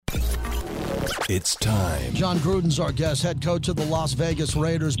It's time. John Gruden's our guest, head coach of the Las Vegas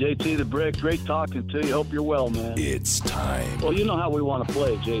Raiders. JT the Brick, great talking to you. Hope you're well, man. It's time. Well, you know how we want to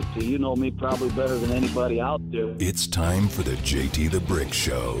play, JT. You know me probably better than anybody out there. It's time for the JT the Brick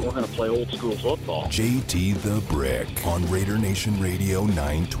Show. We're going to play old school football. JT the Brick on Raider Nation Radio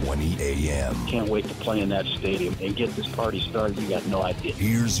 920 AM. Can't wait to play in that stadium and get this party started. You got no idea.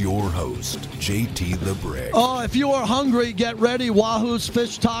 Here's your host, JT the Brick. Oh, if you are hungry, get ready. Wahoo's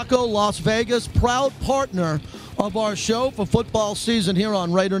Fish Taco, Las Vegas, proud partner of our show for football season here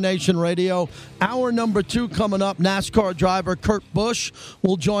on Raider Nation Radio. Hour number 2 coming up. NASCAR driver Kurt Busch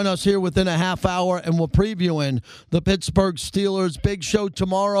will join us here within a half hour, and we're previewing the Pittsburgh Steelers. Big show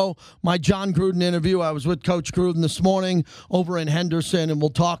tomorrow. My John Gruden interview. I was with Coach Gruden this morning over in Henderson, and we'll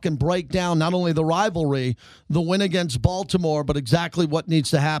talk and break down not only the rivalry, the win against Baltimore, but exactly what needs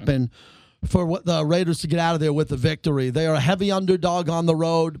to happen for what the Raiders to get out of there with the victory. They are a heavy underdog on the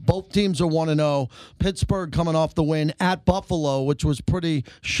road. Both teams are 1-0. Pittsburgh coming off the win at Buffalo, which was pretty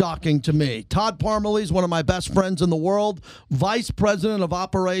shocking to me. Todd Parmalee is one of my best friends in the world, Vice President of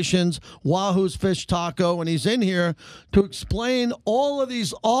Operations, Wahoo's Fish Taco, and he's in here to explain all of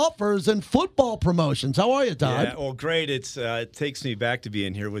these offers and football promotions. How are you, Todd? Yeah, well, great. It takes me back to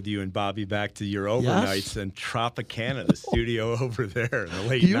being here with you and Bobby, back to your overnights in Tropicana, the studio over there in the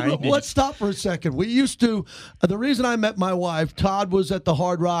late 90s. Let's stop for a second. We used to, the reason I met my wife, Todd was at the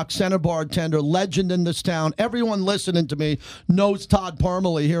Hard Rock, center bartender, legend in this town. Everyone listening to me knows Todd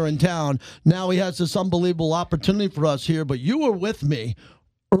Parmalee here in town. Now he has this unbelievable opportunity for us here, but you were with me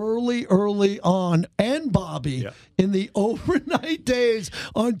early on, and Bobby, in the overnight days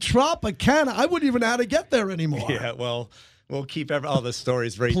on Tropicana. I wouldn't even know how to get there anymore. Yeah, well, we'll keep all the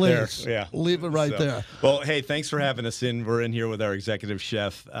stories right Please, there. Yeah, leave it right there. Well, hey, thanks for having us in. We're in here with our executive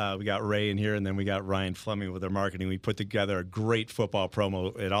chef. We got Ray in here, and then we got Ryan Fleming with our marketing. We put together a great football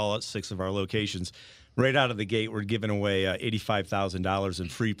promo at all 6 of our locations. Right out of the gate, we're giving away $85,000 in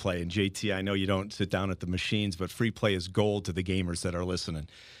free play. And JT, I know you don't sit down at the machines, but free play is gold to the gamers that are listening.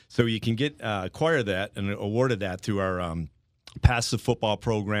 So you can acquire that and awarded that through our Passive Football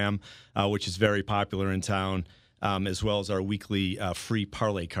program, which is very popular in town. As well as our weekly free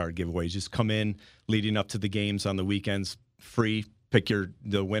parlay card giveaways. Just come in leading up to the games on the weekends, free, pick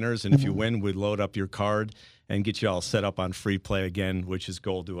the winners, and if you win, we'd load up your card and get you all set up on free play again, which is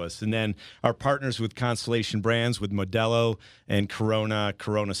gold to us. And then our partners with Constellation Brands, with Modelo and Corona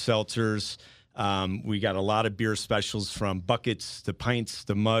Seltzers. We got a lot of beer specials from buckets to pints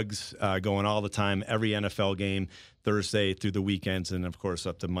to mugs going all the time, every NFL game, Thursday through the weekends, and, of course,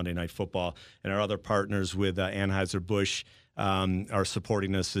 up to Monday Night Football. And our other partners with Anheuser-Busch are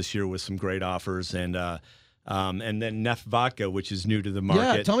supporting us this year with some great offers. And then Neff Vodka, which is new to the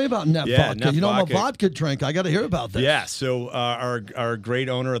market. Yeah, tell me about Neff Vodka. Neff I'm a Vodka. vodka drink. I got to hear about this. Yeah, so our great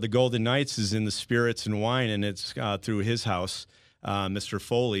owner of the Golden Knights is in the spirits and wine, and it's through his house, Mr.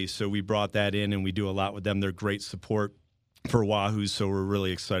 Foley. So we brought that in, and we do a lot with them. They're great support for Wahoo, so we're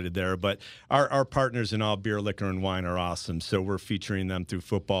really excited there. But our partners in all beer, liquor, and wine are awesome, so we're featuring them through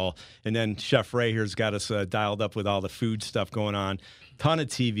football. And then Chef Ray here's got us dialed up with all the food stuff going on. Ton of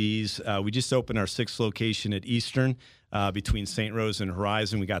TVs. We just opened our 6th location at Eastern between St. Rose and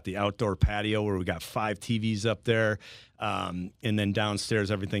Horizon. We got the outdoor patio where we got 5 TVs up there. And then downstairs,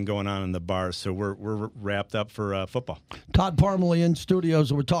 everything going on in the bar. So we're wrapped up for football. Todd Parmalee in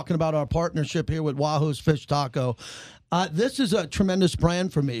studios. We're talking about our partnership here with Wahoo's Fish Taco. This is a tremendous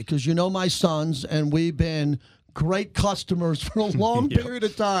brand for me because you know my sons, and we've been great customers for a long period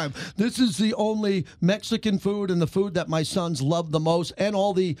of time. This is the only Mexican food and the food that my sons love the most, and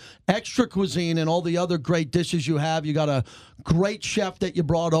all the extra cuisine and all the other great dishes you have. You got a great chef that you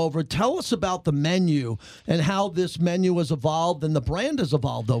brought over. Tell us about the menu and how this menu has evolved and the brand has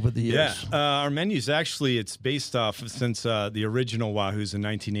evolved over the years. Yeah, our menu's actually, it's based off since the original Wahoo's in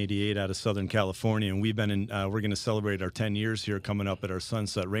 1988 out of Southern California, and we've been in, we're going to celebrate our 10 years here coming up at our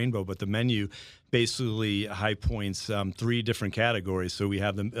Sunset Rainbow, but the menu basically high points 3 different categories. So we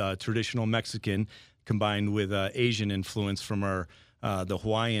have the traditional Mexican combined with Asian influence from the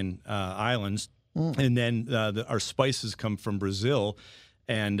Hawaiian islands. And then our spices come from Brazil,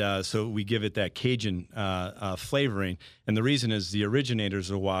 and so we give it that Cajun flavoring. And the reason is the originators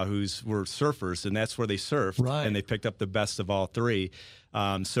of Wahoo's were surfers, and that's where they surfed, and they picked up the best of all 3.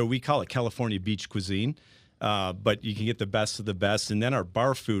 So we call it California beach cuisine. But you can get the best of the best. And then our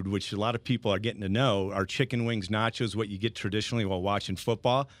bar food, which a lot of people are getting to know, our chicken wings, nachos, what you get traditionally while watching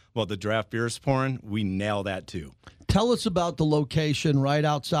football, while the draft beer is pouring, we nail that too. Tell us about the location right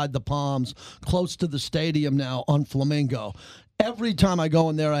outside the Palms, close to the stadium now on Flamingo. Every time I go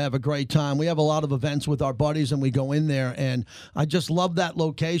in there, I have a great time. We have a lot of events with our buddies, and we go in there, and I just love that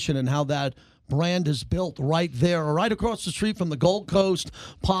location and how that brand is built right there, right across the street from the Gold Coast,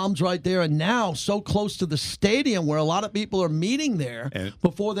 Palms right there, and now so close to the stadium where a lot of people are meeting there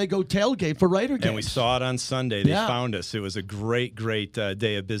before they go tailgate for Raider games. And we saw it on Sunday. They found us. It was a great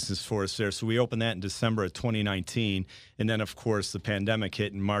day of business for us there. So we opened that in December of 2019, and then, of course, the pandemic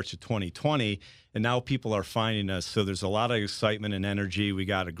hit in March of 2020. And now people are finding us, so there's a lot of excitement and energy. We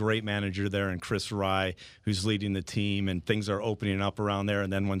got a great manager there in Chris Rye, who's leading the team, and things are opening up around there.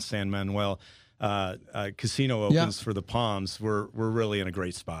 And then when San Manuel Casino opens for the Palms, we're really in a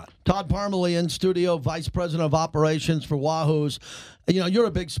great spot. Todd Parmalee in studio, Vice President of Operations for Wahoo's. You know, you're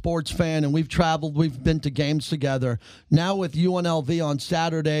a big sports fan, and we've traveled. We've been to games together. Now with UNLV on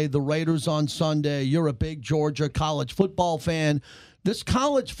Saturday, the Raiders on Sunday, you're a big Georgia college football fan. This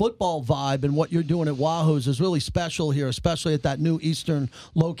college football vibe and what you're doing at Wahoo's is really special here, especially at that new Eastern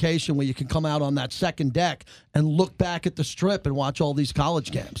location where you can come out on that second deck and look back at the strip and watch all these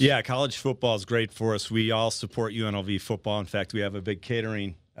college games. Yeah, college football is great for us. We all support UNLV football. In fact, we have a big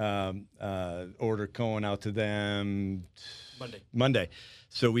catering order going out to them Monday.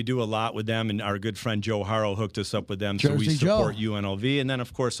 So we do a lot with them, and our good friend Joe Harrow hooked us up with them. Jersey so we support Joe. UNLV, and then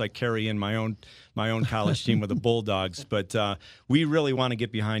of course I carry in my own college team with the Bulldogs. But we really want to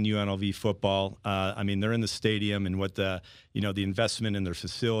get behind UNLV football. I mean, they're in the stadium, and what the investment in their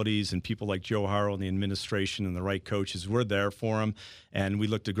facilities and people like Joe Harrow and the administration and the right coaches, we're there for them, and we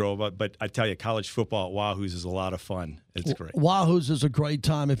look to grow. But I tell you, college football at Wahoo's is a lot of fun. It's great. Wahoo's is a great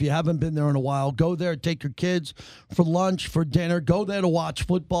time. If you haven't been there in a while, go there, take your kids for lunch, for dinner. Go there to watch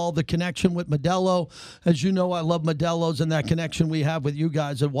football. The connection with Modelo. As you know, I love Modelo's and that connection we have with you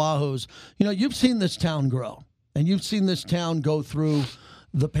guys at Wahoo's. You know, you've seen this town grow, and you've seen this town go through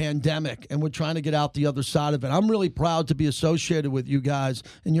the pandemic, and we're trying to get out the other side of it. I'm really proud to be associated with you guys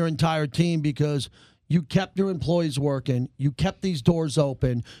and your entire team because you kept your employees working. You kept these doors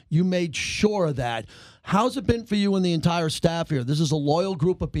open. You made sure of that. How's it been for you and the entire staff here? This is a loyal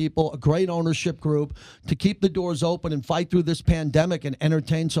group of people, a great ownership group, to keep the doors open and fight through this pandemic and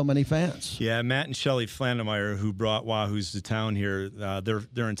entertain so many fans. Yeah, Matt and Shelley Flandemeyer, who brought Wahoo's to town here,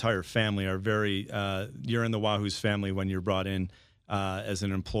 their entire family are very you're in the Wahoo's family when you're brought in as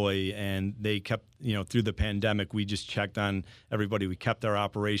an employee, and they kept, through the pandemic, we just checked on everybody. We kept our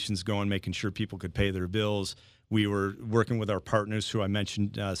operations going, making sure people could pay their bills. We were working with our partners, who I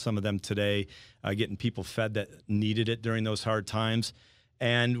mentioned some of them today, getting people fed that needed it during those hard times.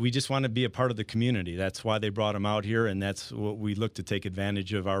 And we just want to be a part of the community. That's why they brought them out here, and that's what we look to take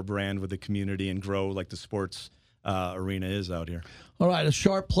advantage of our brand with the community and grow like the sports arena is out here. All right, a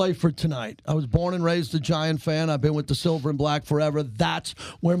sharp play for tonight. I was born and raised a Giant fan. I've been with the Silver and Black forever. That's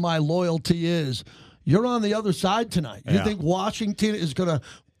where my loyalty is. You're on the other side tonight. You think Washington is going to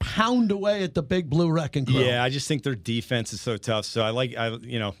pound away at the Big Blue Wrecking Crew? Yeah, I just think their defense is so tough. So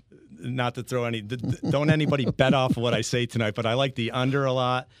not to throw don't anybody bet off of what I say tonight, but I like the under a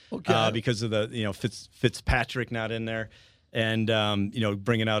lot because of the Fitzpatrick not in there. And,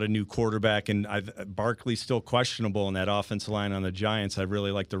 bringing out a new quarterback, and Barkley's still questionable in that offensive line on the Giants. I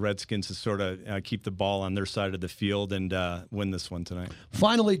really like the Redskins to sort of keep the ball on their side of the field and win this one tonight.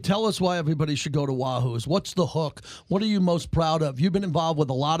 Finally, tell us why everybody should go to Wahoo's. What's the hook? What are you most proud of? You've been involved with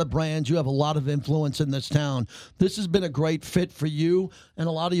a lot of brands. You have a lot of influence in this town. This has been a great fit for you and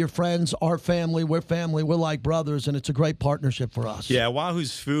a lot of your friends, our family. We're family. We're like brothers, and it's a great partnership for us. Yeah,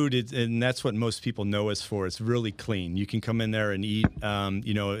 Wahoo's food, and that's what most people know us for. It's really clean. You can come in there and eat.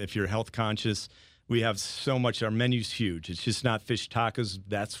 If you're health conscious, we have so much. Our menu's huge. It's just not fish tacos.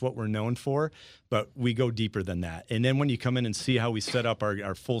 That's what we're known for, but we go deeper than that. And then when you come in and see how we set up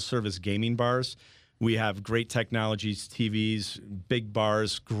our full service gaming bars, we have great technologies, TVs, big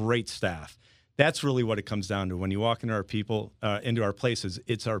bars, great staff. That's really what it comes down to. When you walk into into our places,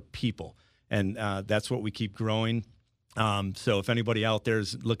 it's our people, and that's what we keep growing. So if anybody out there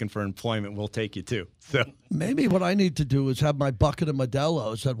is looking for employment, we'll take you too. So maybe what I need to do is have my bucket of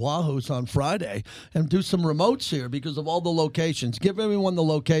Modelo's at Wahoo's on Friday and do some remotes here because of all the locations. Give everyone the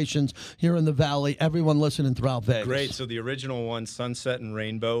locations here in the Valley, everyone listening throughout Vegas. Great. So the original one, Sunset and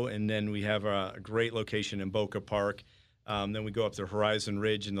Rainbow, and then we have a great location in Boca Park. Then we go up to Horizon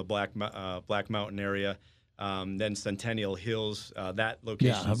Ridge in the Black Mountain area. Then Centennial Hills. That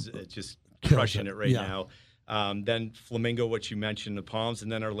location is just crushing it right now. Then Flamingo, what you mentioned, the Palms,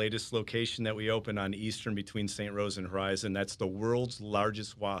 and then our latest location that we opened on Eastern between St. Rose and Horizon. That's the world's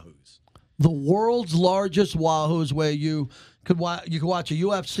largest Wahoo's. The world's largest Wahoo's, where you You could watch a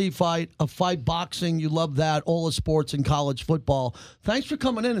UFC fight, a fight boxing. You love that. All the sports and college football. Thanks for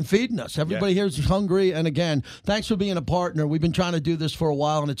coming in and feeding us. Everybody here is hungry. And again, thanks for being a partner. We've been trying to do this for a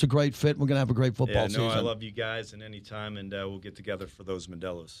while, and it's a great fit. We're going to have a great football season. I love you guys, and anytime, and we'll get together for those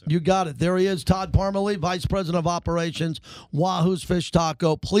Modelos. So. You got it. There he is, Todd Parmalee, Vice President of Operations, Wahoo's Fish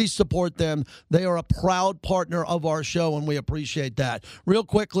Taco. Please support them. They are a proud partner of our show, and we appreciate that. Real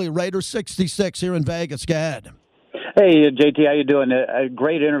quickly, Raider 66 here in Vegas. Go ahead. Hey, JT, how you doing? A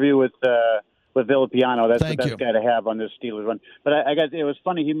great interview with Villapiano. That's Thank the best you. guy to have on this Steelers run. But I got it was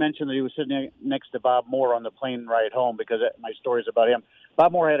funny. He mentioned that he was sitting next to Bob Moore on the plane ride home because my story's about him.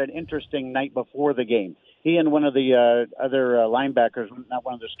 Bob Moore had an interesting night before the game. He and one of the other linebackers, not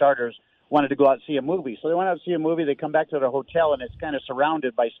one of the starters, wanted to go out and see a movie. So they went out to see a movie. They come back to their hotel, and it's kind of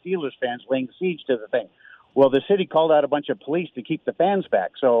surrounded by Steelers fans laying siege to the thing. Well, the city called out a bunch of police to keep the fans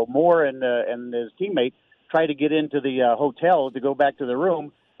back. So Moore and his teammate tried to get into the hotel to go back to the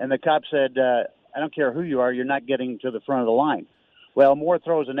room, and the cop said, I don't care who you are, you're not getting to the front of the line. Well, Moore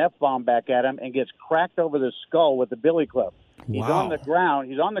throws an F-bomb back at him and gets cracked over the skull with the billy club. He's on the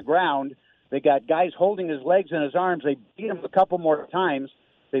ground. They got guys holding his legs and his arms. They beat him a couple more times.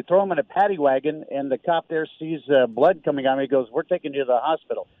 They throw him in a paddy wagon, and the cop there sees blood coming out of him. He goes, we're taking you to the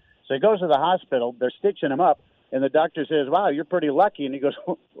hospital. So he goes to the hospital. They're stitching him up, and the doctor says, wow, you're pretty lucky. And he goes,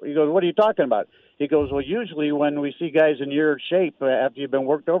 what are you talking about? He goes, well, usually when we see guys in your shape after you've been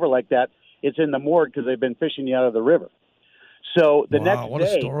worked over like that, it's in the morgue because they've been fishing you out of the river. So the next day, what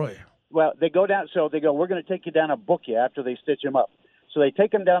a story. Well, they go down. So they go, we're going to take you down and book you after they stitch him up. So they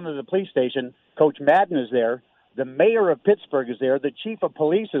take him down to the police station. Coach Madden is there. The mayor of Pittsburgh is there. The chief of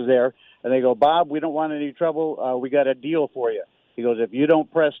police is there. And they go, Bob, we don't want any trouble. We got a deal for you. He goes, if you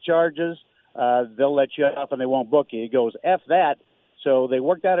don't press charges, they'll let you off and they won't book you. He goes, F that. So they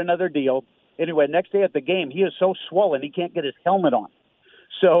worked out another deal. Anyway, next day at the game, he is so swollen he can't get his helmet on.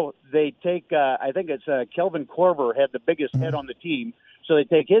 So they take, I think it's Kelvin Korver had the biggest head on the team. So they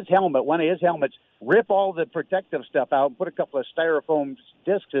take his helmet, one of his helmets, rip all the protective stuff out, and put a couple of styrofoam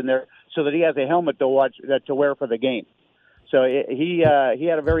discs in there so that he has a helmet to wear for the game. So he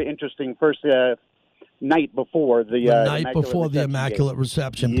had a very interesting first night before the night before the Immaculate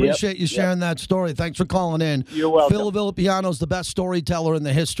Reception. Appreciate you sharing that story. Thanks for calling in. You're welcome. Phil Villapiano's the best storyteller in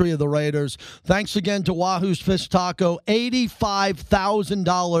the history of the Raiders. Thanks again to Wahoo's Fish Taco.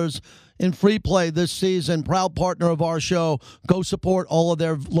 $85,000 in free play this season. Proud partner of our show. Go support all of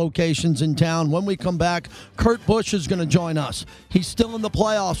their locations in town. When we come back, Kurt Busch is going to join us. He's still in the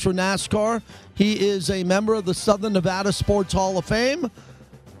playoffs for NASCAR. He is a member of the Southern Nevada Sports Hall of Fame.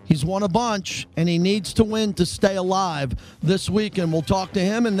 He's won a bunch, and he needs to win to stay alive this weekend. We'll talk to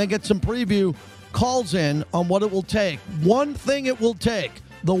him and then get some preview calls in on what it will take. One thing it will take,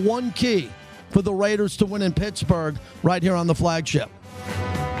 the one key for the Raiders to win in Pittsburgh right here on the flagship.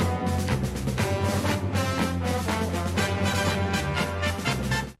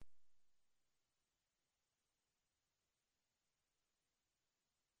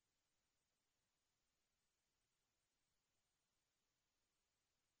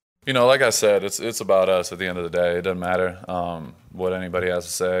 You know, like I said, it's about us at the end of the day. It doesn't matter what anybody has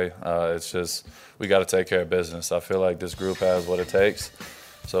to say. It's just we got to take care of business. I feel like this group has what it takes,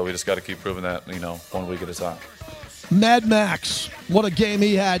 so we just got to keep proving that, 1 week at a time. Mad Max, what a game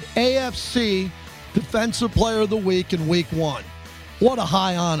he had. AFC Defensive Player of the Week in Week 1. What a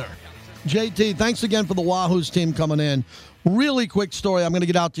high honor. JT, thanks again for the Wahoo's team coming in. Really quick story. I'm going to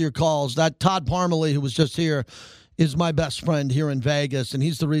get out to your calls. That Todd Parmalee, who was just here, is my best friend here in Vegas, and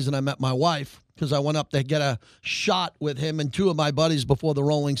he's the reason I met my wife, because I went up to get a shot with him and two of my buddies before the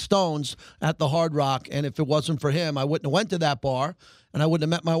Rolling Stones at the Hard Rock, and if it wasn't for him, I wouldn't have went to that bar, and I wouldn't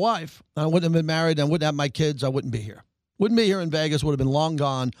have met my wife, I wouldn't have been married, and I wouldn't have my kids, I wouldn't be here. Wouldn't be here in Vegas, would have been long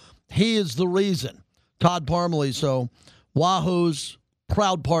gone. He is the reason. Todd Parmalee, so Wahoo's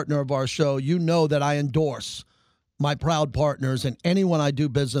proud partner of our show. You know that I endorse my proud partners and anyone I do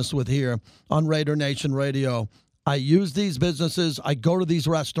business with here on Raider Nation Radio. I use these businesses. I go to these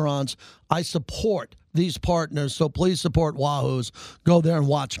restaurants. I support these partners, so please support Wahoo's. Go there and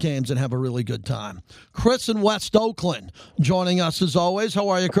watch games and have a really good time. Chris in West Oakland joining us as always. How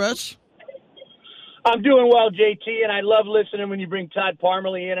are you, Chris? I'm doing well, JT, and I love listening when you bring Todd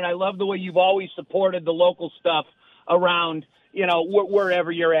Parmalee in, and I love the way you've always supported the local stuff around,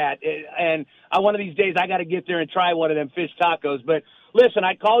 wherever you're at. And one of these days I got to get there and try one of them fish tacos. But listen,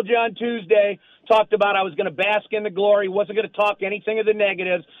 I called you on Tuesday. talked about I was going to bask in the glory, wasn't going to talk anything of the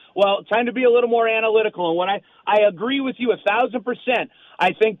negatives. Well, time to be a little more analytical. And when I agree with you 1,000%.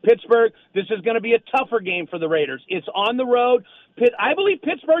 I think Pittsburgh, this is going to be a tougher game for the Raiders. It's on the road. I believe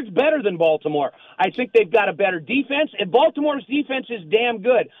Pittsburgh's better than Baltimore. I think they've got a better defense, and Baltimore's defense is damn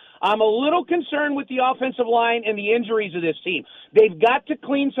good. I'm a little concerned with the offensive line and the injuries of this team. They've got to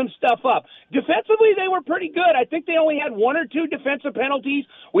clean some stuff up. Defensively, they were pretty good. I think they only had 1 or 2 defensive penalties.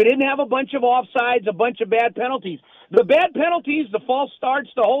 We didn't have a bunch of offsides, a bunch of bad penalties. The bad penalties, the false starts,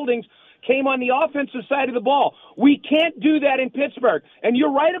 the holdings, came on the offensive side of the ball. We can't do that in Pittsburgh. And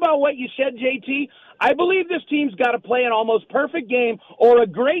you're right about what you said, JT. I believe this team's got to play an almost perfect game or a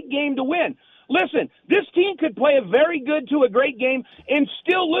great game to win. Listen, this team could play a very good to a great game and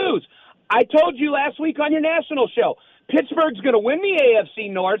still lose. I told you last week on your national show, Pittsburgh's going to win the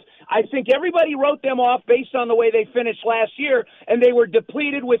AFC North. I think everybody wrote them off based on the way they finished last year, and they were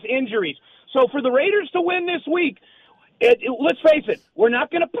depleted with injuries. So for the Raiders to win this week, let's face it, we're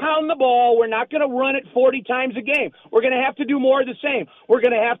not going to pound the ball. We're not going to run it 40 times a game. We're going to have to do more of the same. We're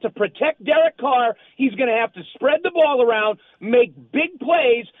going to have to protect Derek Carr. He's going to have to spread the ball around, make big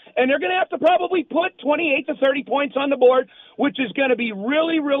plays, and they're going to have to probably put 28 to 30 points on the board, which is going to be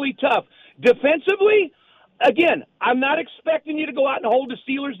really, really tough. Defensively, again, I'm not expecting you to go out and hold the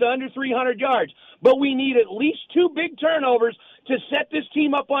Steelers to under 300 yards, but we need at least 2 big turnovers to set this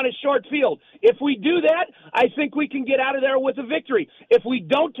team up on a short field. If we do that, I think we can get out of there with a victory. If we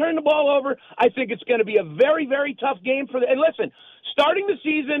don't turn the ball over, I think it's going to be a very, very tough game for and listen, starting the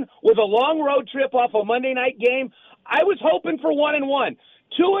season with a long road trip off a Monday night game, I was hoping for 1-1.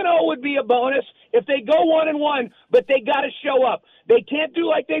 2-0 would be a bonus if they go 1-1, but they got to show up. They can't do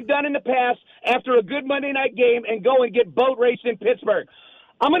like they've done in the past after a good Monday night game and go and get boat raced in Pittsburgh.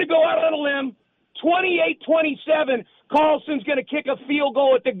 I'm going to go out on a limb. 28-27, Carlson's going to kick a field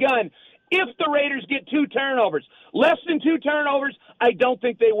goal at the gun if the Raiders get 2 turnovers. Less than 2 turnovers, I don't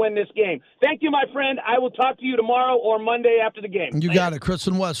think they win this game. Thank you, my friend. I will talk to you tomorrow or Monday after the game. You got it. Chris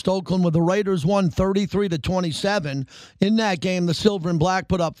in West Oakland with the Raiders won 33-27. In that game, the Silver and Black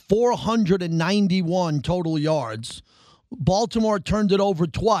put up 491 total yards. Baltimore turned it over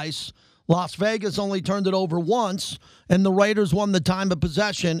twice. Las Vegas only turned it over once, and the Raiders won the time of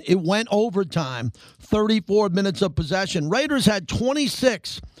possession. It went overtime, 34 minutes of possession. Raiders had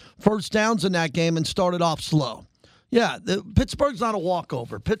 26 first downs in that game and started off slow. Yeah, Pittsburgh's not a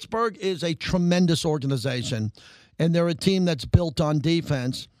walkover. Pittsburgh is a tremendous organization, and they're a team that's built on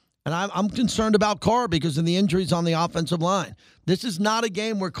defense. And I'm concerned about Carr because of the injuries on the offensive line. This is not a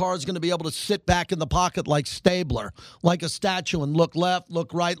game where Carr is going to be able to sit back in the pocket like Stabler, like a statue, and look left,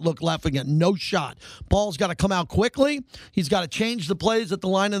 look right, look left again. No shot. Ball's got to come out quickly. He's got to change the plays at the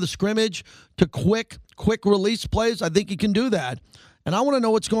line of the scrimmage to quick release plays. I think he can do that. And I want to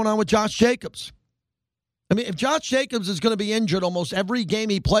know what's going on with Josh Jacobs. I mean, if Josh Jacobs is going to be injured almost every game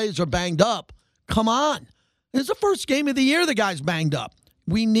he plays or banged up, come on. This is the first game of the year the guy's banged up.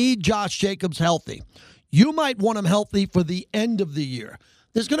 We need Josh Jacobs healthy. You might want him healthy for the end of the year.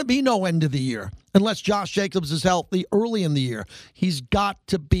 There's going to be no end of the year unless Josh Jacobs is healthy early in the year. He's got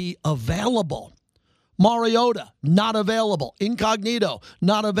to be available. Mariota, not available. Incognito,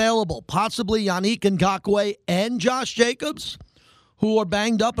 not available. Possibly Yannick Ngakoue and Josh Jacobs, who are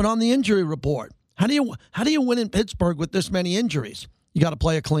banged up and on the injury report. How do you win in Pittsburgh with this many injuries? You got to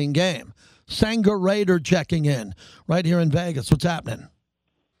play a clean game. Sanger Raider checking in right here in Vegas. What's happening?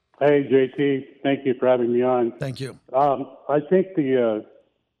 Hey, JT. Thank you for having me on. Thank you. I think the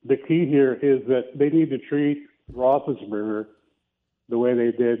key here is that they need to treat Roethlisberger the way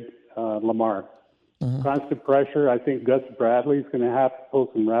they did Lamar. Mm-hmm. Constant pressure. I think Gus Bradley's going to have to pull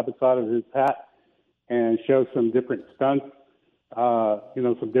some rabbits out of his hat and show some different stunts,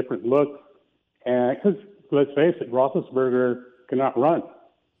 some different looks. And because, let's face it, Roethlisberger cannot run.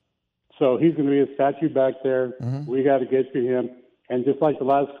 So he's going to be a statue back there. Mm-hmm. We got to get to him. And just like the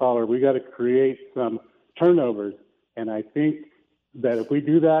last caller, we got to create some turnovers. And I think that if we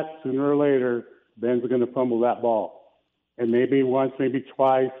do that, sooner or later, Ben's going to fumble that ball. And maybe once, maybe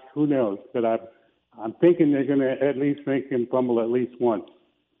twice, who knows? But I'm thinking they're going to at least make him fumble at least once.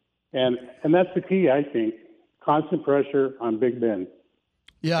 And that's the key, I think. Constant pressure on Big Ben.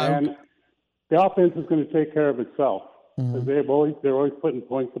 Yeah. And the offense is going to take care of itself. Mm-hmm. They're always putting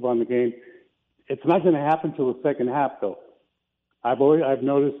points up on the game. It's not going to happen till the second half, though. I've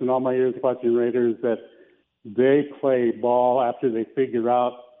noticed in all my years watching Raiders that they play ball after they figure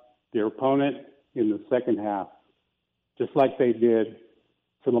out their opponent in the second half, just like they did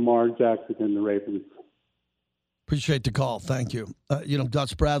to Lamar Jackson and the Ravens. Appreciate the call. Thank you.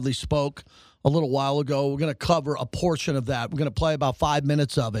 Gus Bradley spoke a little while ago. We're going to cover a portion of that. We're going to play about 5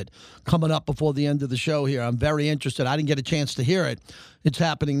 minutes of it coming up before the end of the show here. I'm very interested. I didn't get a chance to hear it. It's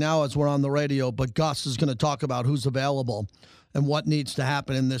happening now as we're on the radio, but Gus is going to talk about who's available and what needs to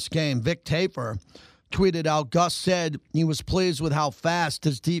happen in this game. Vic Tafer tweeted out, Gus said he was pleased with how fast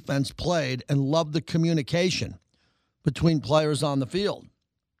his defense played and loved the communication between players on the field.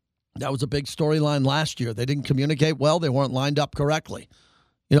 That was a big storyline last year. They didn't communicate well. They weren't lined up correctly.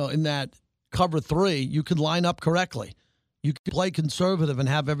 In that cover 3, you could line up correctly. You could play conservative and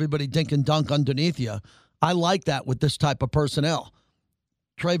have everybody dink and dunk underneath you. I like that with this type of personnel.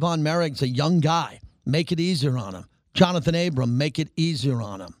 Trayvon Merrick's a young guy. Make it easier on him. Jonathan Abram, make it easier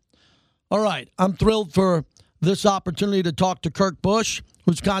on him. All right, I'm thrilled for this opportunity to talk to Kurt Busch,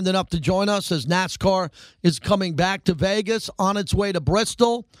 who's kind enough to join us as NASCAR is coming back to Vegas on its way to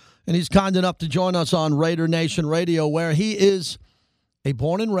Bristol. And he's kind enough to join us on Raider Nation Radio, where he is a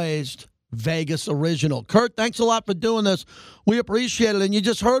born and raised Vegas original. Kurt, thanks a lot for doing this. We appreciate it. And you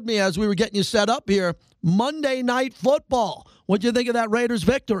just heard me as we were getting you set up here. Monday Night Football. What'd you think of that Raiders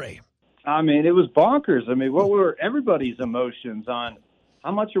victory? I mean, it was bonkers. I mean, what were everybody's emotions on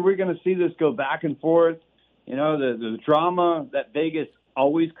how much are we going to see this go back and forth? The drama that Vegas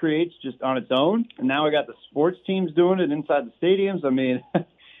always creates just on its own. And now we got the sports teams doing it inside the stadiums. I mean,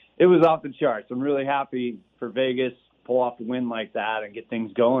 it was off the charts. I'm really happy for Vegas to pull off a win like that and get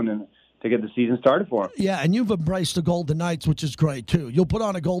things going and to get the season started for them. Yeah, and you've embraced the Golden Knights, which is great, too. You'll put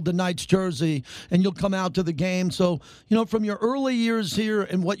on a Golden Knights jersey, and you'll come out to the game. So, from your early years here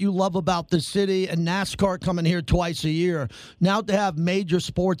and what you love about the city and NASCAR coming here twice a year, now to have major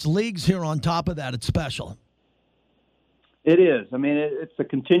sports leagues here on top of that, it's special. It is. I mean, it's a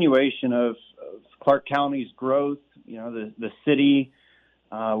continuation of Clark County's growth, the city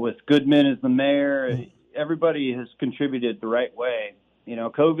with Goodman as the mayor. Everybody has contributed the right way.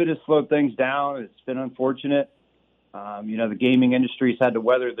 COVID has slowed things down. It's been unfortunate. The gaming industry's had to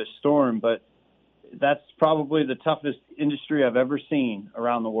weather this storm, but that's probably the toughest industry I've ever seen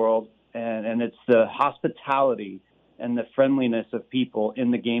around the world. And it's the hospitality and the friendliness of people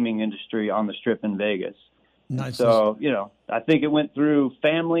in the gaming industry on the Strip in Vegas. Nice. So, I think it went through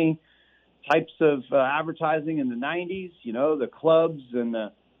family types of advertising in the 90s, the clubs and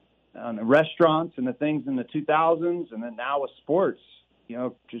the restaurants and the things in the 2000s, and then now with sports,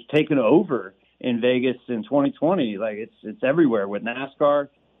 just taking over in Vegas in 2020. Like it's everywhere with NASCAR,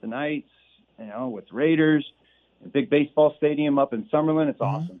 the Knights, with Raiders, a big baseball stadium up in Summerlin. It's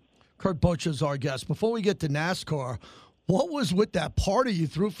awesome. Kurt Busch is our guest. Before we get to NASCAR, what was with that party you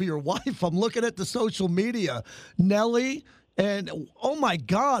threw for your wife? I'm looking at the social media. Nelly, and oh my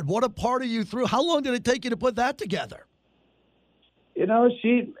God, what a party you threw. How long did it take you to put that together?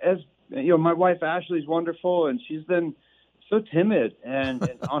 My wife Ashley's wonderful, and she's been so timid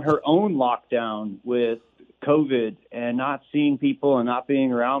and on her own lockdown with COVID and not seeing people and not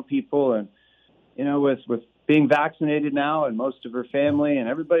being around people. And, with being vaccinated now and most of her family and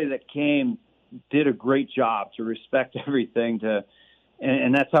everybody that came did a great job to respect everything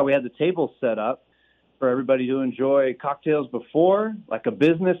and that's how we had the table set up for everybody to enjoy cocktails before, like a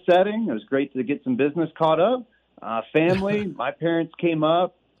business setting. It was great to get some business caught up. Family, my parents came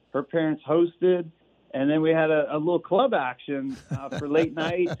up, her parents hosted, and then we had a little club action for late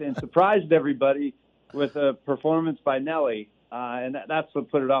night and surprised everybody with a performance by Nelly. And that's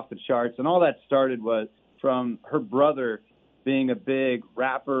what put it off the charts. And all that started was from her brother being a big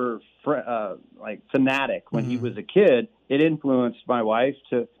rapper, fanatic when he was a kid. It influenced my wife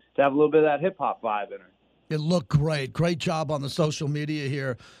to have a little bit of that hip-hop vibe in her. It looked great. Great job on the social media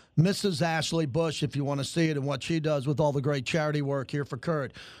here. Mrs. Ashley Busch, if you want to see it and what she does with all the great charity work here for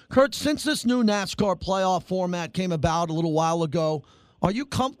Kurt. Kurt, since this new NASCAR playoff format came about a little while ago, are you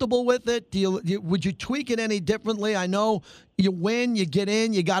comfortable with it? Would you tweak it any differently? I know you win, you get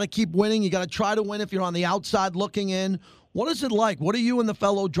in, you got to keep winning. You got to try to win if you're on the outside looking in. What is it like? What do you and the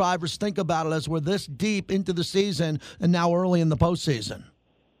fellow drivers think about it as we're this deep into the season and now early in the postseason?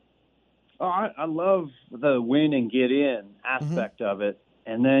 Oh, I love the win and get in aspect of it.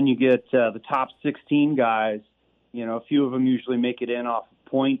 And then you get the top 16 guys. A few of them usually make it in off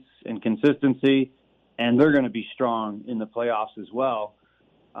points and consistency, and they're going to be strong in the playoffs as well.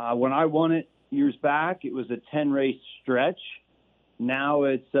 When I won it years back, it was a 10-race stretch. Now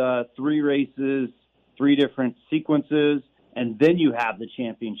it's 3 races, 3 different sequences, and then you have the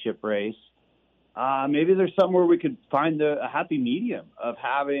championship race. Maybe there's something where we could find a happy medium of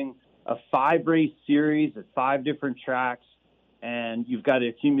having a 5-race series at 5 different tracks, and you've got to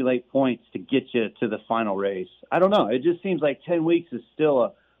accumulate points to get you to the final race. I don't know. It just seems like 10 weeks is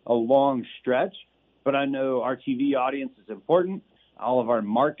still a long stretch. but I know our TV audience is important. All of our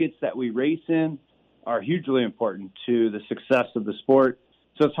markets that we race in are hugely important to the success of the sport.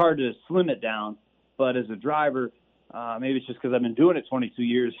 So it's hard to slim it down. But as a driver, maybe it's just because I've been doing it 22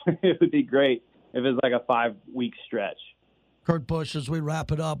 years. It would be great if it's like a 5-week stretch. Kurt Busch, as we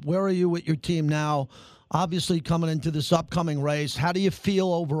wrap it up, where are you with your team now? Obviously, coming into this upcoming race, how do you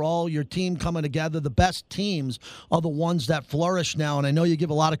feel overall, your team coming together? The best teams are the ones that flourish now, and I know you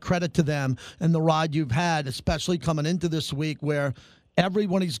give a lot of credit to them and the ride you've had, especially coming into this week where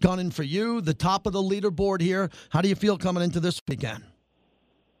everybody's gunning for you, the top of the leaderboard here. How do you feel coming into this weekend?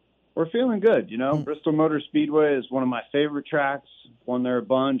 We're feeling good. Bristol Motor Speedway is one of my favorite tracks. Won there a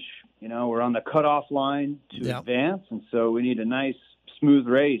bunch. We're on the cutoff line to advance, and so we need a nice, smooth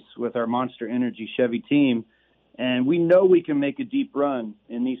race with our Monster Energy Chevy team. And we know we can make a deep run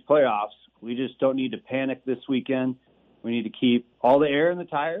in these playoffs. We just don't need to panic this weekend. We need to keep all the air in the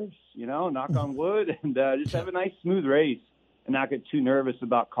tires, knock on wood, and just have a nice, smooth race and not get too nervous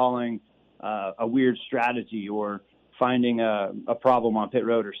about calling a weird strategy or finding a problem on pit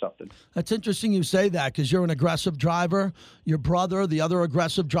road or something. That's interesting you say that because you're an aggressive driver. Your brother, the other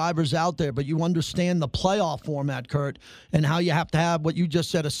aggressive drivers out there, but you understand the playoff format, Kurt, and how you have to have what you just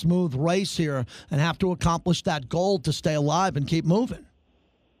said, a smooth race here and have to accomplish that goal to stay alive and keep moving.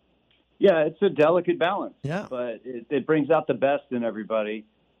 Yeah, it's a delicate balance, but it brings out the best in everybody,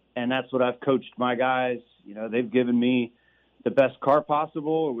 and that's what I've coached my guys. They've given me the best car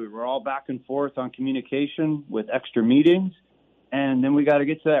possible. We were all back and forth on communication with extra meetings. And then we got to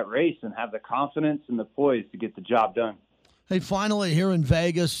get to that race and have the confidence and the poise to get the job done. Hey, finally, here in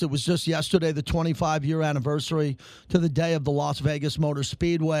Vegas, it was just yesterday, the 25-year anniversary to the day of the Las Vegas Motor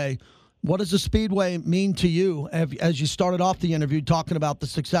Speedway. What does the Speedway mean to you as you started off the interview talking about the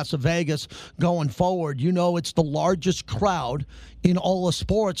success of Vegas going forward? It's the largest crowd in all of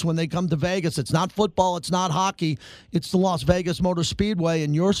sports when they come to Vegas. It's not football. It's not hockey. It's the Las Vegas Motor Speedway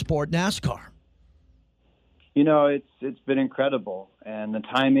in your sport, NASCAR. It's been incredible. And the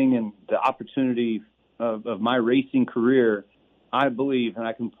timing and the opportunity of my racing career, I believe, and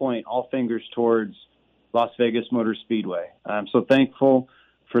I can point all fingers towards Las Vegas Motor Speedway. I'm so thankful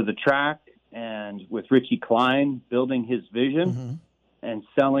for the track, and with Richie Klein building his vision and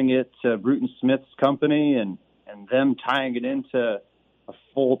selling it to Bruton Smith's company and them tying it into a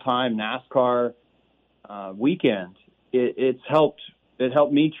full-time NASCAR weekend, it helped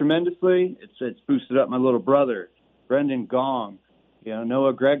me tremendously. It's boosted up my little brother, Brendan Gong.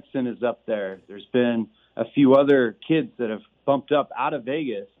 Noah Gregson is up there. There's been a few other kids that have bumped up out of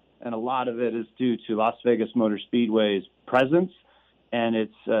Vegas, and a lot of it is due to Las Vegas Motor Speedway's presence and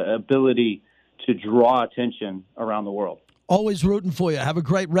its ability to draw attention around the world. Always rooting for you. Have a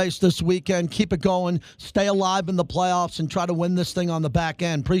great race this weekend. Keep it going. Stay alive in the playoffs and try to win this thing on the back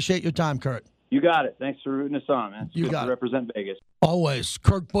end. Appreciate your time, Kurt. You got it. Thanks for rooting us on, man. You got it. Represent Vegas. Always.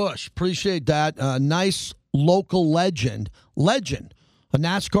 Kurt Busch. Appreciate that. Nice local legend. A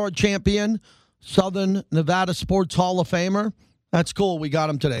NASCAR champion, Southern Nevada Sports Hall of Famer. That's cool. We got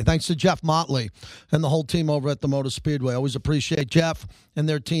him today. Thanks to Jeff Motley and the whole team over at the Motor Speedway. Always appreciate Jeff and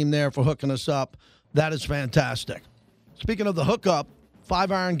their team there for hooking us up. That is fantastic. Speaking of the hookup,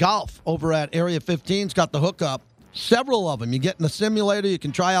 5-Iron Golf over at Area 15's got the hookup. Several of them. You get in the simulator. You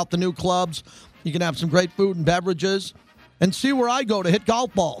can try out the new clubs. You can have some great food and beverages and see where I go to hit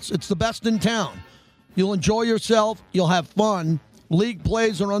golf balls. It's the best in town. You'll enjoy yourself. You'll have fun. League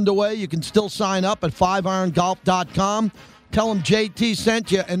plays are underway. You can still sign up at 5irongolf.com. Tell them JT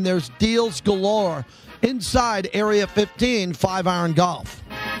sent you, and there's deals galore inside Area 15, 5-Iron Golf.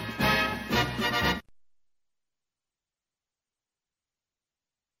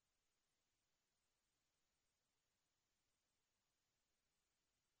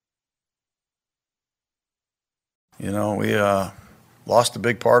 We lost a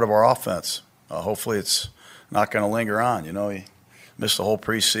big part of our offense. Hopefully it's not going to linger on. He missed the whole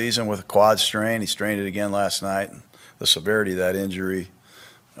preseason with a quad strain. He strained it again last night. The severity of that injury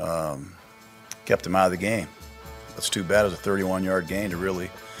kept him out of the game. That's too bad. It was a 31-yard gain to really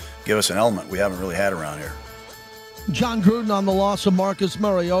give us an element we haven't really had around here. John Gruden on the loss of Marcus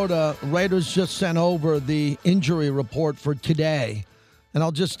Mariota. Raiders just sent over the injury report for today. And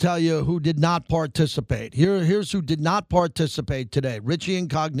I'll just tell you who did not participate. Here's who did not participate today. Richie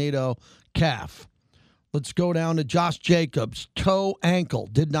Incognito, calf. Let's go down to Josh Jacobs, toe, ankle,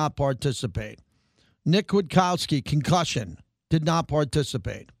 did not participate. Nick Witkowski, concussion, did not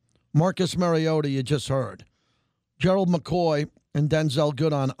participate. Marcus Mariota, you just heard. Gerald McCoy and Denzel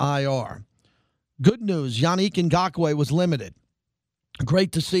Good on IR. Good news, Yannick Ngakoue was limited.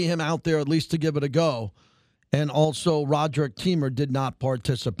 Great to see him out there at least to give it a go. And also Roderick Teamer did not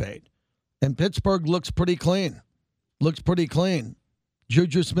participate. And Pittsburgh looks pretty clean.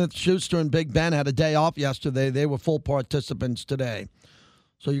 Juju Smith-Schuster and Big Ben had a day off yesterday. They were full participants today.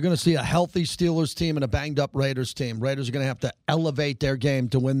 So you're going to see a healthy Steelers team and a banged-up Raiders team. Raiders are going to have to elevate their game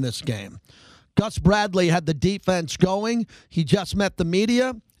to win this game. Gus Bradley had the defense going. He just met the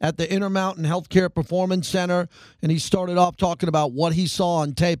media at the Intermountain Healthcare Performance Center, and he started off talking about what he saw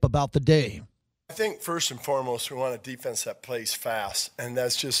on tape about the day. I think first and foremost, we want a defense that plays fast, and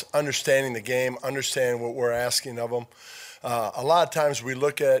that's just understanding the game, understanding what we're asking of them. A lot of times we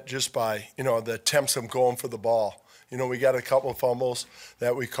look at it just by, the attempts of going for the ball. We got a couple of fumbles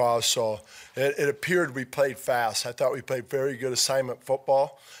that we caused, so it appeared we played fast. I thought we played very good assignment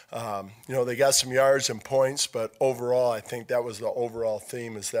football. They got some yards and points, but overall, I think that was the overall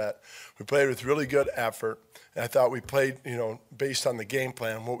theme, is that we played with really good effort. And I thought we played, based on the game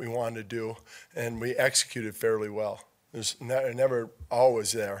plan, what we wanted to do, and we executed fairly well. There's never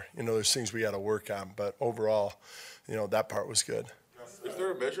always there. There's things we got to work on, but overall, that part was good. Is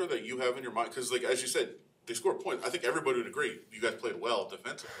there a measure that you have in your mind? Because, as you said, they scored points. I think everybody would agree you guys played well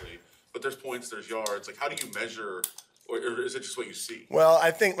defensively, but there's points, there's yards. How do you measure, or is it just what you see? Well,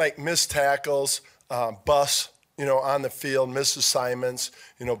 I think missed tackles, busts, on the field, missed assignments,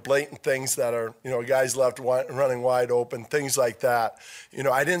 blatant things that are, guys left running wide open, things like that.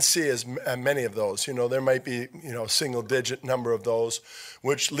 I didn't see as many of those. There might be, single-digit number of those,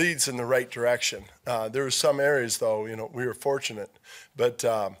 which leads in the right direction. There were some areas, though, we were fortunate. But,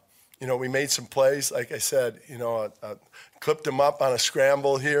 we made some plays, like I said, clipped them up on a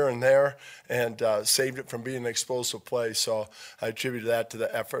scramble here and there and saved it from being an explosive play. So I attribute that to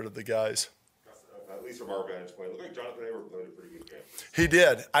the effort of the guys. At least from our vantage point, it looked like Jonathan Abram played a pretty good game. He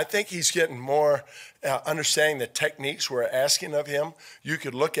did. I think he's getting more understanding the techniques we're asking of him. You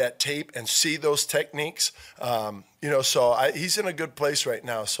could look at tape and see those techniques. He's in a good place right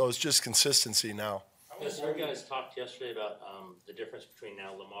now. So it's just consistency now. Yes, you guys talked yesterday about the difference between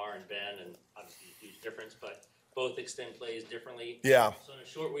now Lamar and Ben, and obviously a huge difference, but both extend plays differently. Yeah. So in a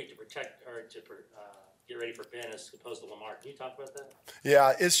short week to protect or to get ready for Ben as opposed to Lamar. Can you talk about that?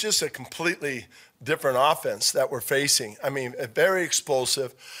 Yeah, it's just a completely different offense that we're facing. I mean, very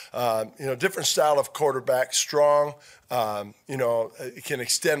explosive, different style of quarterback, strong, it can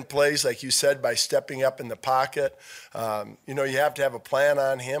extend plays, like you said, by stepping up in the pocket. You have to have a plan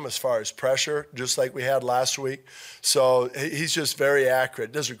on him as far as pressure, just like we had last week. So he's just very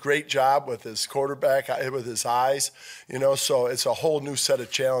accurate. Does a great job with his quarterback, with his eyes, so it's a whole new set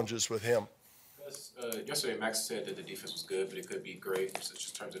of challenges with him. Yesterday, Max said that the defense was good, but it could be great just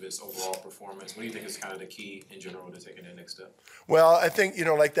in terms of its overall performance. What do you think is kind of the key in general to taking that next step? Well, I think,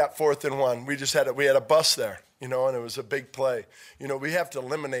 like that 4th and 1, we had a bust there, and it was a big play. We have to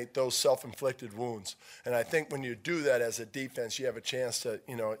eliminate those self-inflicted wounds. And I think when you do that as a defense, you have a chance to,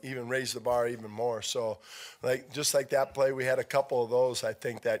 even raise the bar even more. So, just like that play, we had a couple of those, I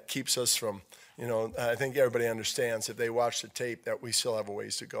think, that keeps us from, I think everybody understands if they watch the tape that we still have a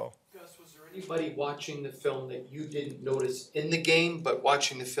ways to go. Anybody watching the film that you didn't notice in the game, but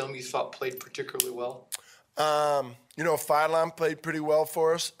watching the film you thought played particularly well? Phylon played pretty well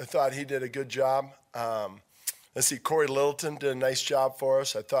for us. I thought he did a good job. Let's see, Corey Littleton did a nice job for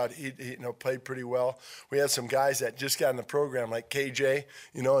us. I thought he played pretty well. We had some guys that just got in the program, like KJ,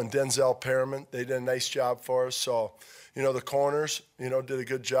 and Denzel Perriman. They did a nice job for us. So, the corners, did a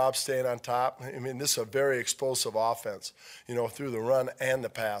good job staying on top. I mean, this is a very explosive offense, through the run and the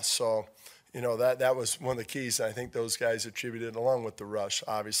pass. So, that was one of the keys. And I think those guys attributed, along with the rush,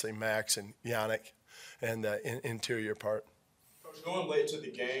 obviously Max and Yannick and the interior part. Coach, going late to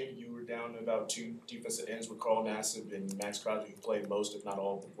the game, you were down to about 2 defensive ends with Carl Nassib and Max Crosby, who played most, if not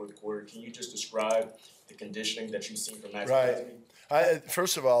all, of the fourth quarter. Can you just describe the conditioning that you've seen from Max Crosby?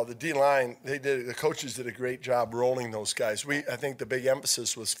 First of all, the D-line, the coaches did a great job rolling those guys. I think the big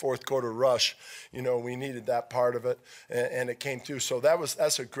emphasis was fourth quarter rush. We needed that part of it, and it came through. So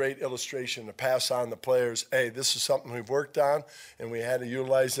that's a great illustration to pass on the players. Hey, this is something we've worked on, and we had to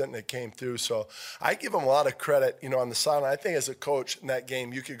utilize it, and it came through. So I give them a lot of credit, on the sideline. I think as a coach in that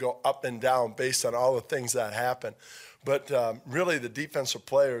game, you could go up and down based on all the things that happened. But really, the defensive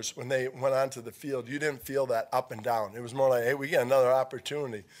players, when they went onto the field, you didn't feel that up and down. It was more like, hey, we get another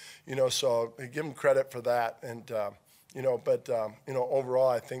opportunity, So I give them credit for that. And overall,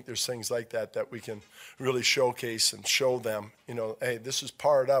 I think there's things like that we can really showcase and show them. Hey, this is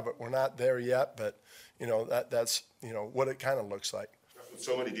part of it. We're not there yet, but that's what it kind of looks like.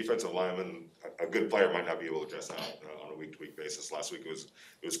 with so many defensive linemen, a good player might not be able to adjust that on a week-to-week basis. Last week it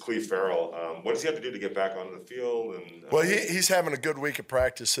was Cleve Farrell. What does he have to do to get back onto the field? And well, he's having a good week of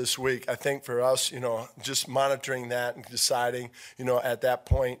practice this week. I think for us, just monitoring that and deciding, at that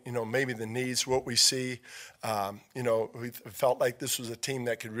point, maybe the needs, what we see. We felt like this was a team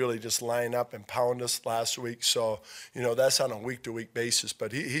that could really just line up and pound us last week. So, that's on a week-to-week basis.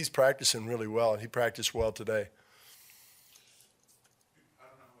 But he's practicing really well, and he practiced well today.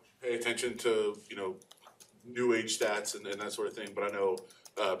 Pay attention to, new age stats and that sort of thing, but I know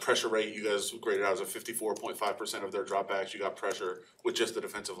pressure rate, you guys graded out as a 54.5% of their dropbacks. You got pressure with just the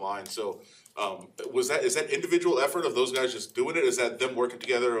defensive line. So is that individual effort of those guys just doing it? Is that them working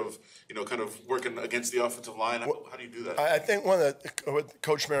together of, kind of working against the offensive line? How do you do that? I think what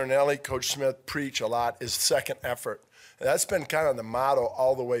Coach Marinelli, Coach Smith preach a lot is second effort. That's been kind of the motto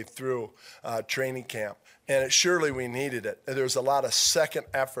all the way through training camp. And surely we needed it. There's a lot of second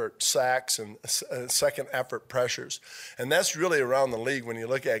effort sacks and second effort pressures. And that's really around the league when you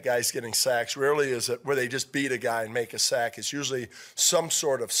look at guys getting sacks. Rarely is it where they just beat a guy and make a sack. It's usually some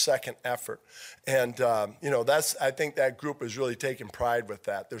sort of second effort. And, I think that group is really taking pride with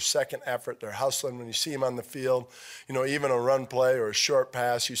that. Their second effort, they're hustling. When you see them on the field, even a run play or a short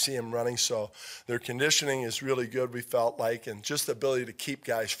pass, you see them running. So their conditioning is really good, we felt like, and just the ability to keep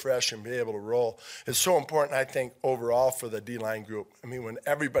guys fresh and be able to roll is so important, I think, overall for the D-line group. I mean, when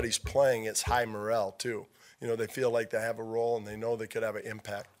everybody's playing, it's high morale, too. They feel like they have a role and they know they could have an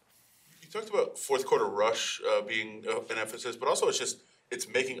impact. You talked about fourth quarter rush being an emphasis, but also it's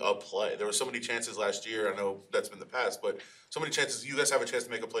making a play. There were so many chances last year. I know that's been the past, but so many chances. You guys have a chance to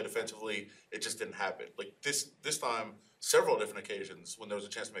make a play defensively. It just didn't happen. Like this time, several different occasions when there was a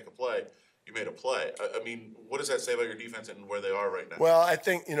chance to make a play, you made a play. I mean, what does that say about your defense and where they are right now? Well, I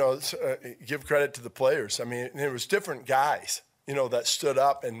think, give credit to the players. I mean, there was different guys, that stood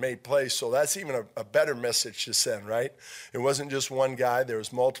up and made plays. So that's even a better message to send, right? It wasn't just one guy. There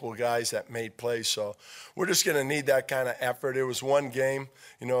was multiple guys that made plays. So we're just going to need that kind of effort. It was one game.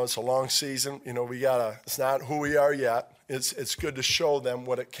 It's a long season. It's not who we are yet. It's good to show them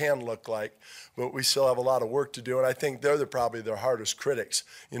what it can look like, but we still have a lot of work to do. And I think they're probably their hardest critics,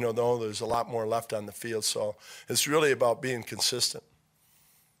 though there's a lot more left on the field. So it's really about being consistent.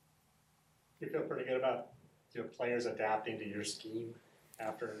 You feel pretty good about players adapting to your scheme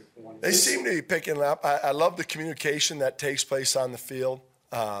after one game? They seem to be picking up. I love the communication that takes place on the field.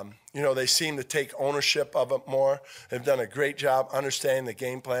 They seem to take ownership of it more. They've done a great job understanding the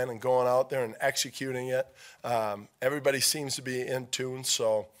game plan and going out there and executing it. Everybody seems to be in tune.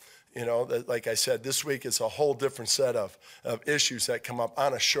 So, like I said, this week is a whole different set of issues that come up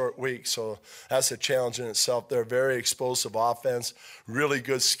on a short week. So that's a challenge in itself. They're a very explosive offense, really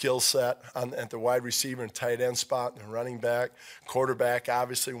good skill set at the wide receiver and tight end spot and running back. Quarterback,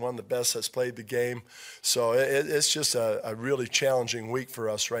 obviously one of the best that's played the game. So it's just a really challenging week for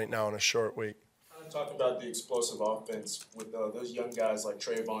us right now in a short week. Talk about the explosive offense with those young guys like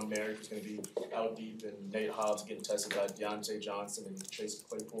Trayvon Merrick, who's going to be out deep, and Nate Hobbs getting tested by Deontay Johnson and Chase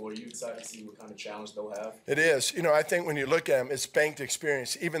Claypool. Are you excited to see what kind of challenge they'll have? It is. I think when you look at them, it's banked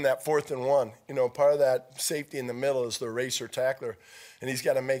experience. Even that 4th and 1, part of that safety in the middle is the racer tackler, and he's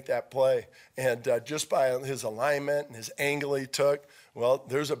got to make that play. And just by his alignment and his angle he took, well,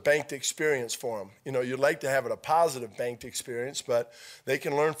 there's a banked experience for him. You'd like to have it a positive banked experience, but they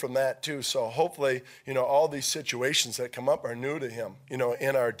can learn from that too. So hopefully, all these situations that come up are new to him,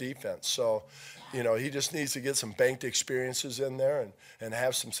 in our defense. So, he just needs to get some banked experiences in there and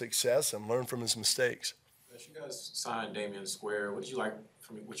have some success and learn from his mistakes. As you guys signed Damian Square, what did you like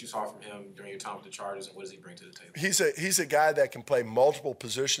from what you saw from him during your time with the Chargers, and what does he bring to the table? He's a guy that can play multiple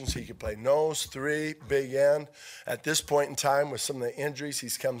positions. He can play nose, 3, big end. At this point in time, with some of the injuries, he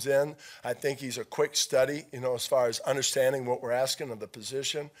comes in. I think he's a quick study, as far as understanding what we're asking of the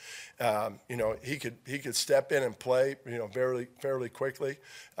position. He could step in and play, fairly quickly,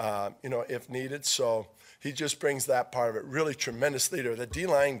 if needed. So he just brings that part of it. Really tremendous leader. The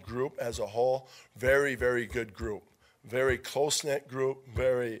D-line group as a whole, very, very good group. Very close-knit group,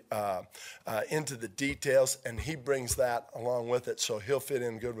 very into the details, and he brings that along with it, so he'll fit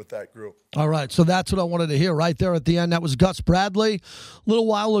in good with that group. All right, so that's what I wanted to hear right there at the end. That was Gus Bradley a little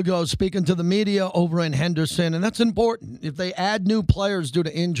while ago speaking to the media over in Henderson, and that's important. If they add new players due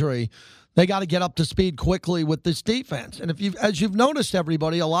to injury, they got to get up to speed quickly with this defense. And as you've noticed,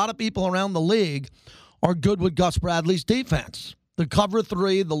 everybody, a lot of people around the league are good with Gus Bradley's defense. The cover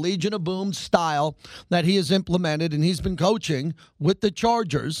 3, the Legion of Boom style that he has implemented, and he's been coaching with the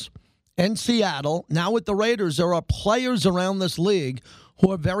Chargers and Seattle. Now with the Raiders, there are players around this league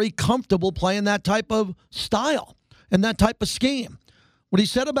who are very comfortable playing that type of style and that type of scheme. What he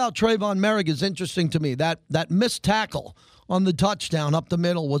said about Trayvon Merrick is interesting to me. That missed tackle on the touchdown up the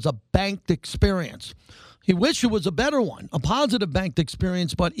middle was a banked experience. He wished it was a better one, a positive banked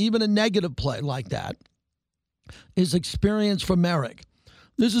experience, but even a negative play like that is experience for Merrick.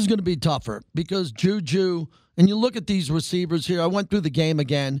 This is going to be tougher because Juju, and you look at these receivers here. I went through the game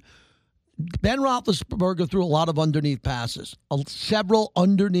again. Ben Roethlisberger threw a lot of underneath passes, several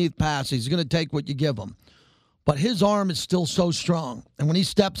underneath passes. He's going to take what you give him. But his arm is still so strong. And when he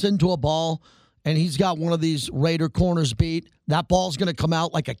steps into a ball and he's got one of these Raider corners beat, that ball's going to come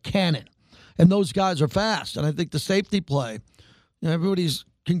out like a cannon. And those guys are fast. And I think the safety play, everybody's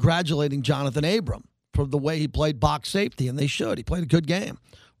congratulating Jonathan Abram for the way he played box safety, and they should. He played a good game.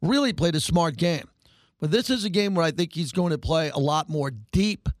 Really played a smart game. But this is a game where I think he's going to play a lot more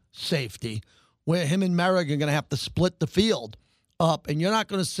deep safety, where him and Merrick are going to have to split the field up, and you're not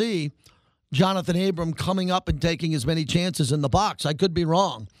going to see Jonathan Abram coming up and taking as many chances in the box. I could be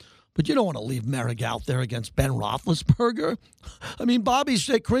wrong, but you don't want to leave Merrick out there against Ben Roethlisberger. I mean, Bobby's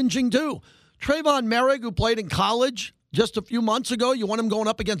cringing too. Trayvon Merrick, who played in college just a few months ago, you want him going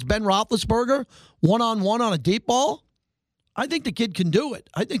up against Ben Roethlisberger one-on-one on a deep ball? I think the kid can do it.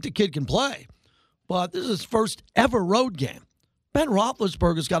 I think the kid can play. But this is his first ever road game. Ben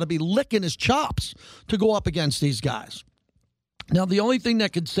Roethlisberger's got to be licking his chops to go up against these guys. Now, the only thing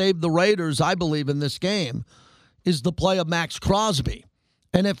that could save the Raiders, I believe, in this game is the play of Max Crosby.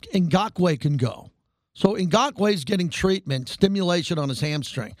 And if Ngakoue can go. So Ngakoue's getting treatment, stimulation on his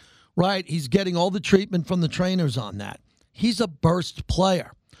hamstring, right? He's getting all the treatment from the trainers on that. He's a burst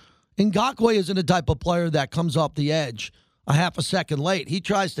player. Ngakoue isn't a type of player that comes off the edge a half a second late. He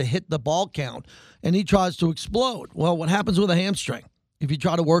tries to hit the ball count, and he tries to explode. Well, what happens with a hamstring? If you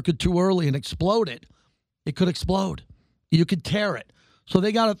try to work it too early and explode it, it could explode. You could tear it. So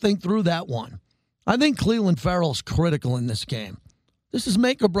they got to think through that one. I think Clelin Ferrell's critical in this game. This is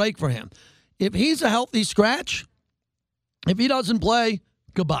make or break for him. If he's a healthy scratch, if he doesn't play,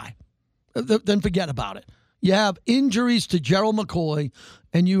 goodbye. Then forget about it. You have injuries to Gerald McCoy,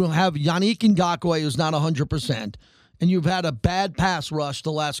 and you have Yannick Ngakoue, who's not 100%, and you've had a bad pass rush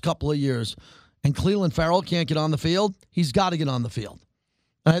the last couple of years, and Clelin Ferrell can't get on the field, he's got to get on the field.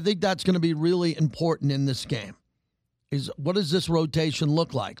 And I think that's going to be really important in this game, is what does this rotation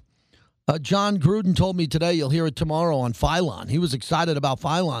look like? John Gruden told me today, you'll hear it tomorrow on Philon. He was excited about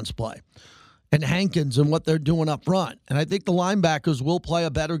Philon's play and Hankins and what they're doing up front. And I think the linebackers will play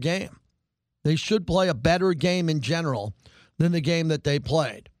a better game. They should play a better game in general than the game that they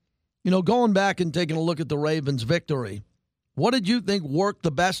played. Going back and taking a look at the Ravens' victory, what did you think worked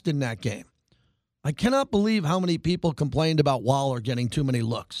the best in that game? I cannot believe how many people complained about Waller getting too many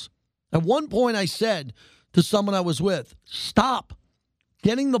looks. At one point I said to someone I was with, stop.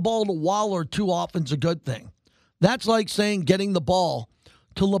 Getting the ball to Waller too often is a good thing. That's like saying getting the ball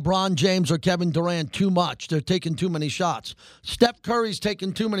to LeBron James or Kevin Durant too much. They're taking too many shots. Steph Curry's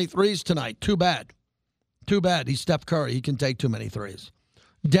taking too many threes tonight. Too bad. Too bad. He's Steph Curry. He can take too many threes.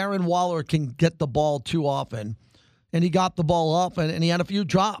 Darren Waller can get the ball too often, and he got the ball often, and he had a few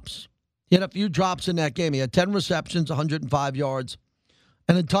drops. He had a few drops in that game. He had 10 receptions, 105 yards,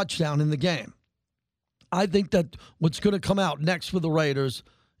 and a touchdown in the game. I think that what's going to come out next for the Raiders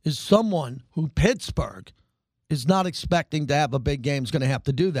is someone who Pittsburgh is not expecting to have a big game is going to have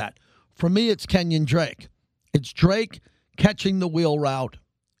to do that. For me, it's Kenyon Drake. It's Drake catching the wheel route.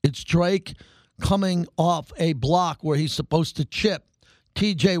 It's Drake coming off a block where he's supposed to chip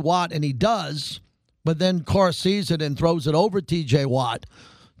T.J. Watt, and he does, but then Carr sees it and throws it over T.J. Watt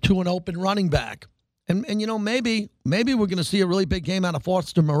to an open running back. And maybe we're going to see a really big game out of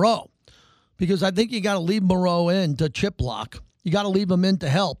Foster Moreau, because I think you got to leave Moreau in to chip block. You got to leave him in to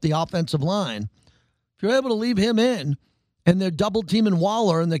help the offensive line. If you're able to leave him in and they're double-teaming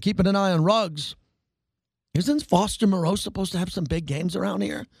Waller and they're keeping an eye on Ruggs, isn't Foster Moreau supposed to have some big games around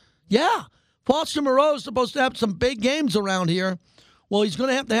here? Yeah, Foster Moreau is supposed to have some big games around here. Well, he's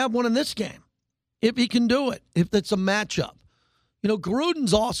going to have one in this game if he can do it, if it's a matchup.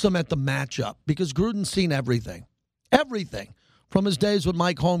 Gruden's awesome at the matchup because Gruden's seen everything from his days with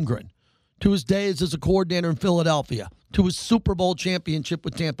Mike Holmgren to his days as a coordinator in Philadelphia, to his Super Bowl championship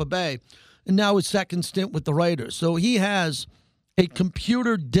with Tampa Bay, and now his second stint with the Raiders. So he has a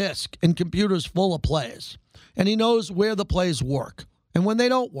computer disk and computers full of plays, and he knows where the plays work. And when they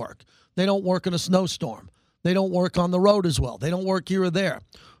don't work in a snowstorm. They don't work on the road as well. They don't work here or there.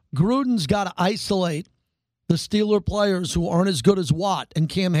 Gruden's got to isolate the Steeler players who aren't as good as Watt and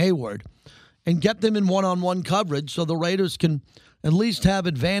Cam Hayward and get them in one-on-one coverage so the Raiders can at least have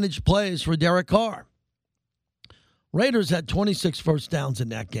advantage plays for Derek Carr. Raiders had 26 first downs in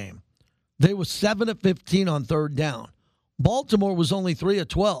that game. They were 7 of 15 on third down. Baltimore was only 3 of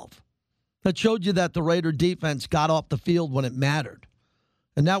 12. That showed you that the Raider defense got off the field when it mattered.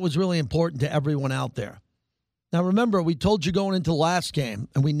 And that was really important to everyone out there. Now, remember, we told you going into the last game,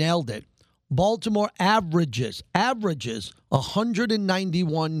 and we nailed it. Baltimore averages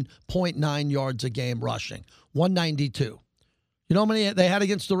 191.9 yards a game rushing, 192. You know how many they had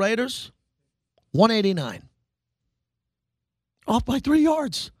against the Raiders? 189. Off by 3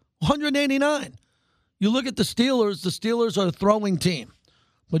 yards, 189. You look at the Steelers are a throwing team.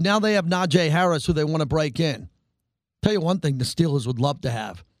 But now they have Najee Harris, who they want to break in. Tell you one thing the Steelers would love to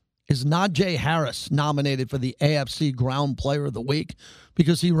have is Najee Harris nominated for the AFC Ground Player of the Week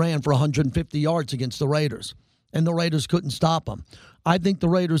because he ran for 150 yards against the Raiders, and the Raiders couldn't stop him. I think the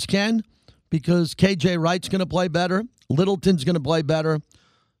Raiders can because KJ Wright's going to play better. Littleton's going to play better.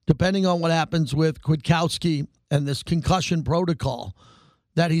 Depending on what happens with Kwiatkowski and this concussion protocol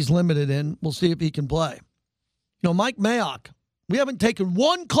that he's limited in, we'll see if he can play. You know, Mike Mayock, we haven't taken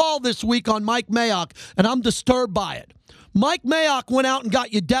one call this week on Mike Mayock, and I'm disturbed by it. Mike Mayock went out and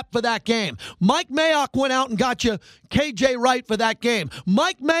got you depth for that game. Mike Mayock went out and got you KJ Wright for that game.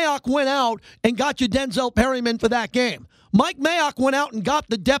 Mike Mayock went out and got you Denzel Perryman for that game. Mike Mayock went out and got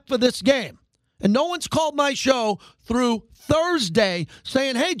the depth for this game. And no one's called my show through Thursday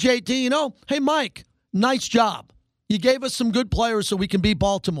saying, hey, JT, hey, Mike, nice job. You gave us some good players so we can beat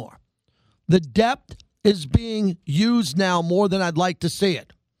Baltimore. The depth is being used now more than I'd like to see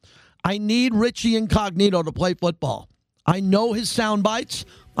it. I need Richie Incognito to play football. I know his sound bites.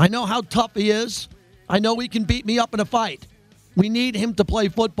 I know how tough he is. I know he can beat me up in a fight. We need him to play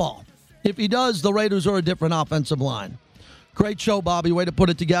football. If he does, the Raiders are a different offensive line. Great show, Bobby. Way to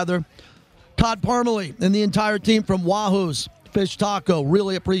put it together. Todd Parmalee and the entire team from Wahoo's Fish Taco.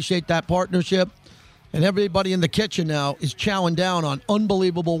 Really appreciate that partnership. And everybody in the kitchen now is chowing down on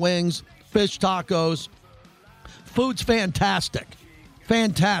unbelievable wings, fish tacos. Food's fantastic.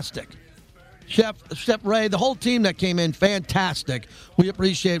 Fantastic. Chef Ray, the whole team that came in, fantastic. We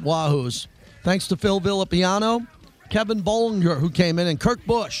appreciate Wahoo's. Thanks to Phil Villapiano, Kevin Bollinger, who came in, and Kirk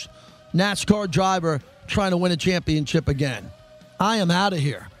Busch, NASCAR driver, trying to win a championship again. I am out of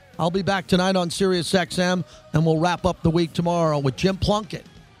here. I'll be back tonight on Sirius XM, and we'll wrap up the week tomorrow with Jim Plunkett.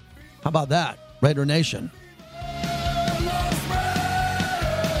 How about that, Raider Nation?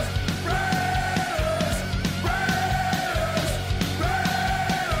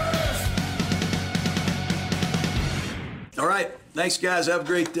 All right. Thanks, guys. Have a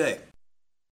great day.